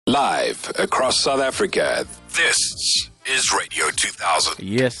Live across South Africa, this is Radio 2000.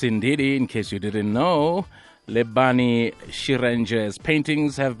 Yes, indeed. In case you didn't know, Lebani Sirenje's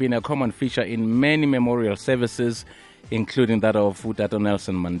paintings have been a common feature in many memorial services, including that of Utato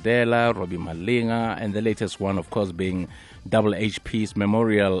Nelson Mandela, Robbie Malinga, and the latest one, of course, being Double HP's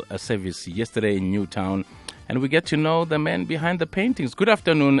memorial service yesterday in Newtown. And we get to know the man behind the paintings. Good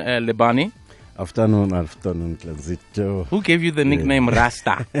afternoon, Lebani. Afternoon, Klazito. Who gave you the nickname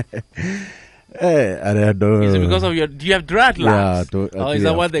Rasta? I don't. Is it because of do you have dreadlocks? Yeah. Or is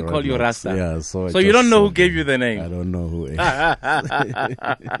that what they call you, Rasta? Yeah, so you don't know who gave you the name? I don't know who.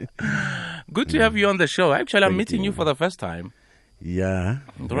 Good to have you on the show. Actually, I'm meeting you for the first time. Yeah.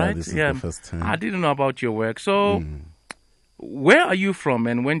 Right? This is the first time. I didn't know about your work. So, where are you from,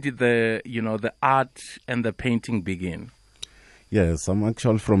 and when did the art and the painting begin? Yes, I'm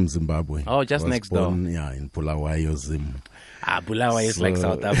actually from Zimbabwe. Oh, just next door. Yeah, in Bulawayo, Zim. Bulawayo is like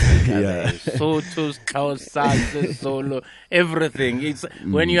South Africa. Yeah. Sotos, Xhosa, Solo, everything. It's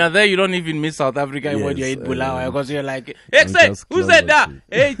when you are there, you don't even miss South Africa when you eat Bulawayo, because you're like, hey, say, who said that?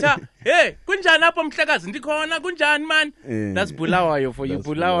 Hey, hey, kunjani apho mhlekazi ndikhona kunjani man? That's Bulawayo for you.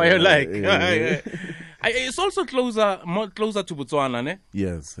 Bulawayo, like. It's also more closer to Botswana, ne?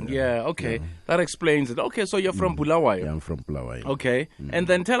 Yes. Yeah, okay. Yeah. That explains it. Okay, so you're from Bulawayo. Yeah, I'm from Bulawayo. Okay. And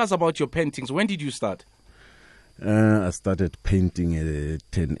then tell us about your paintings. When did you start? I started painting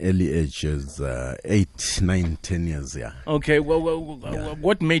at an early age, 8, 9, 10 years, yeah. Okay,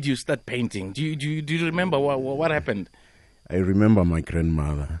 what made you start painting? Do you remember what happened? I remember my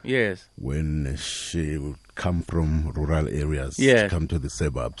grandmother. Yes. When she would come from rural areas, yeah, to come to the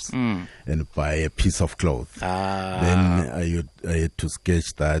suburbs and buy a piece of cloth. Then I had to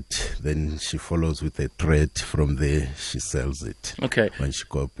sketch that. Then she follows with a thread. From there, she sells it. Okay. When she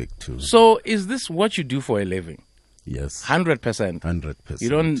goes back to. So, is this what you do for a living? Yes. 100%. 100%. You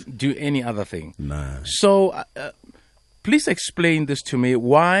don't do any other thing. Nah. So, please explain this to me.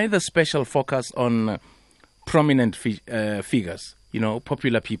 Why the special focus on prominent figures?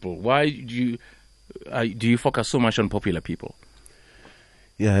 Popular people. Why do you focus so much on popular people?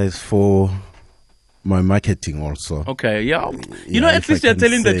 Yeah, it's for my marketing also. Okay, yeah. At least you're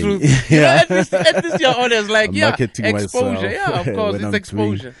telling the truth. Yeah. At least you're honest. Like, marketing exposure. Myself. Yeah, of course, it's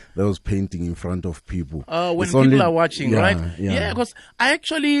exposure. Those painting in front of people. When people are watching, right? Yeah, because I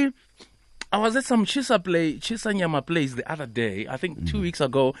was at some Chisanyama place the other day, I think 2 weeks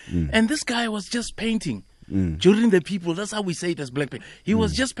ago, and this guy was just painting. During the people, that's how we say it as black people. He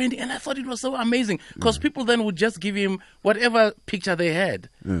was just painting, and I thought it was so amazing, because people then would just give him whatever picture they had,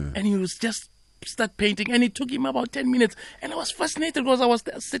 and he was just start painting, and it took him about 10 minutes, and I was fascinated because I was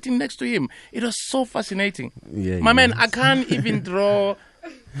sitting next to him. It was so fascinating. My man, I can't even draw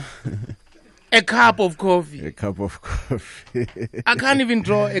a cup of coffee. A cup of coffee. I can't even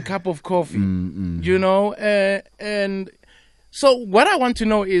draw a cup of coffee. And so what I want to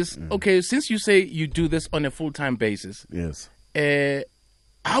know is, okay, since you say you do this on a full-time basis, yes,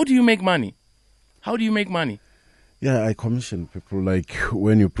 how do you make money? How do you make money? Yeah, I commission people. Like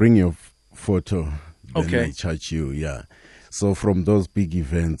when you bring your photo, then okay, I charge you. Yeah. So from those big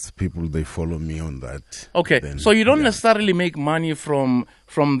events, people, they follow me on that. Okay, then, so you don't necessarily make money from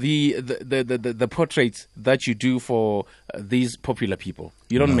the portraits that you do for these popular people.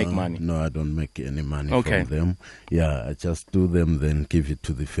 You don't make money. No, I don't make any money from them. Yeah, I just do them, then give it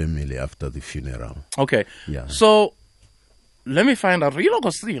to the family after the funeral. Okay. Yeah. So let me find out.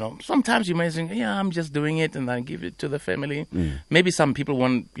 Because sometimes you may think, yeah, I'm just doing it, and then give it to the family. Maybe some people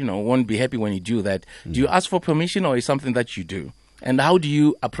won't be happy when you do that. Do you ask for permission, or is something that you do? And how do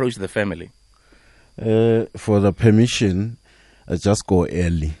you approach the family? For the permission, I just go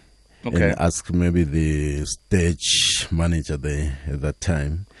early and ask maybe the stage manager there at that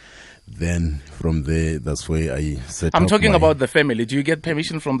time. Then from there, that's where I set I'm up talking about the family. Do you get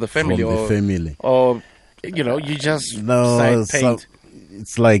permission from the family? From the family. Or you just side paint?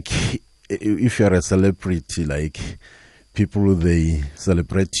 It's like if you're a celebrity, like people, they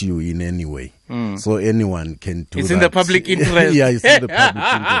celebrate you in any way. So anyone can do It's that. in the public interest. Yeah, it's in the public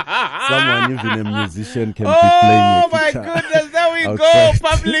interest. Someone, even a musician, can be playing Oh my goodness, there we go.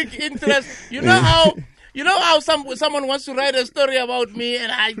 Public interest. You know how someone wants to write a story about me,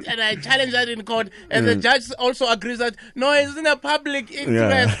 and I challenge that in court, and the judge also agrees that no, it's in a public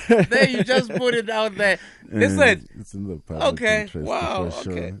interest. Yeah. There, you just put it out there. Listen. It's in the public interest. Wow. For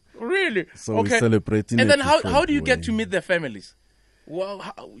sure. Okay. Really? So we're celebrating. And then how do you get to meet their families? Well,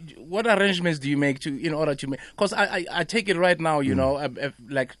 what arrangements do you make in order to make? Because I take it right now,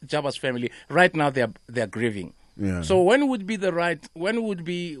 like Jabba's family. Right now they're grieving. Yeah. So when would it be the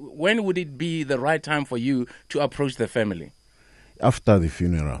right time for you to approach the family? after the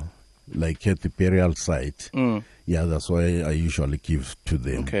funeral, like at the burial site. Yeah, that's why I usually give to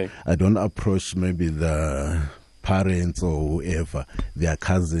them. Okay. I don't approach maybe the parents or whoever, their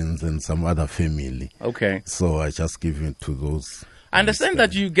cousins and some other family. Okay. So I just give it to those. I understand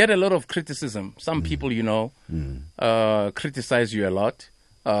that you get a lot of criticism. Some people, criticize you a lot.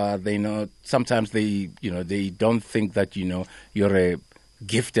 They know sometimes they don't think that you're a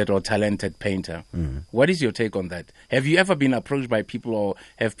gifted or talented painter. What is your take on that? Have you ever been approached by people, or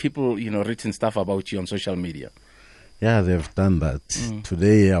have people written stuff about you on social media? Yeah, they've done that.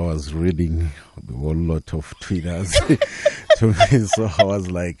 Today I was reading a whole lot of tweeters to me, so I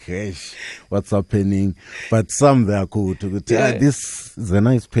was like, hey, what's happening? But some they are cool. This is a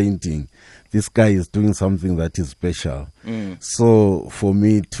nice painting. This guy is doing something that is special. So for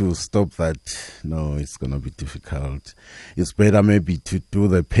me to stop that, no, it's going to be difficult. It's better maybe to do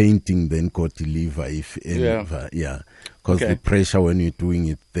the painting than go deliver, if ever. Yeah. Because the pressure when you're doing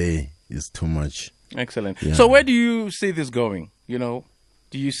it there is too much. Excellent. Yeah. So where do you see this going? Do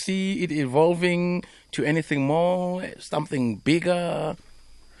you see it evolving to anything more, something bigger?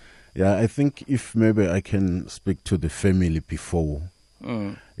 Yeah, I think if maybe I can speak to the family before.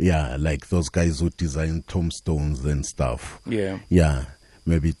 Yeah, like those guys who design tombstones and stuff. Yeah. Yeah,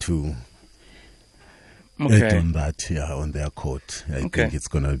 maybe to add on that, on their court. I think it's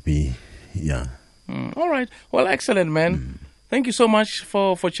going to be, All right. Well, excellent, man. Thank you so much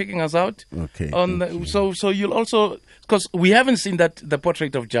for checking us out. Okay. So you'll also, because we haven't seen the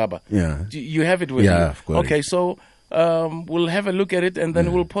portrait of Jabba. Yeah. You have it with you? Yeah, of course. Okay, so we'll have a look at it and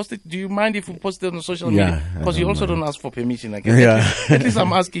then we'll post it. Do you mind if we post it on social media? Because you also don't ask for permission. At least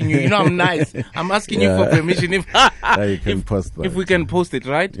I'm asking you. I'm nice. I'm asking you for permission. If you can post that. If we can post it,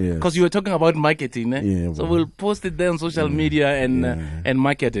 right? Because you were talking about marketing. Yeah, so we'll post it there on social media and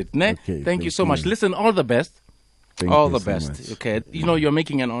market it. Okay, thank you so much. Listen, all the best. Thank all you the so best. much. Okay, you're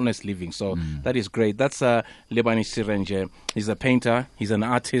making an honest living, so that is great. That's Lebani Sirenje. He's a painter. He's an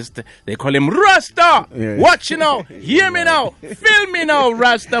artist. They call him Rasta. Yeah. Watch now, hear me now, feel me now,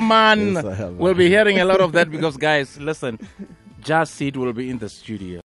 Rasta man. Yes, We'll be hearing a lot of that because, guys, listen, Just Seed will be in the studio.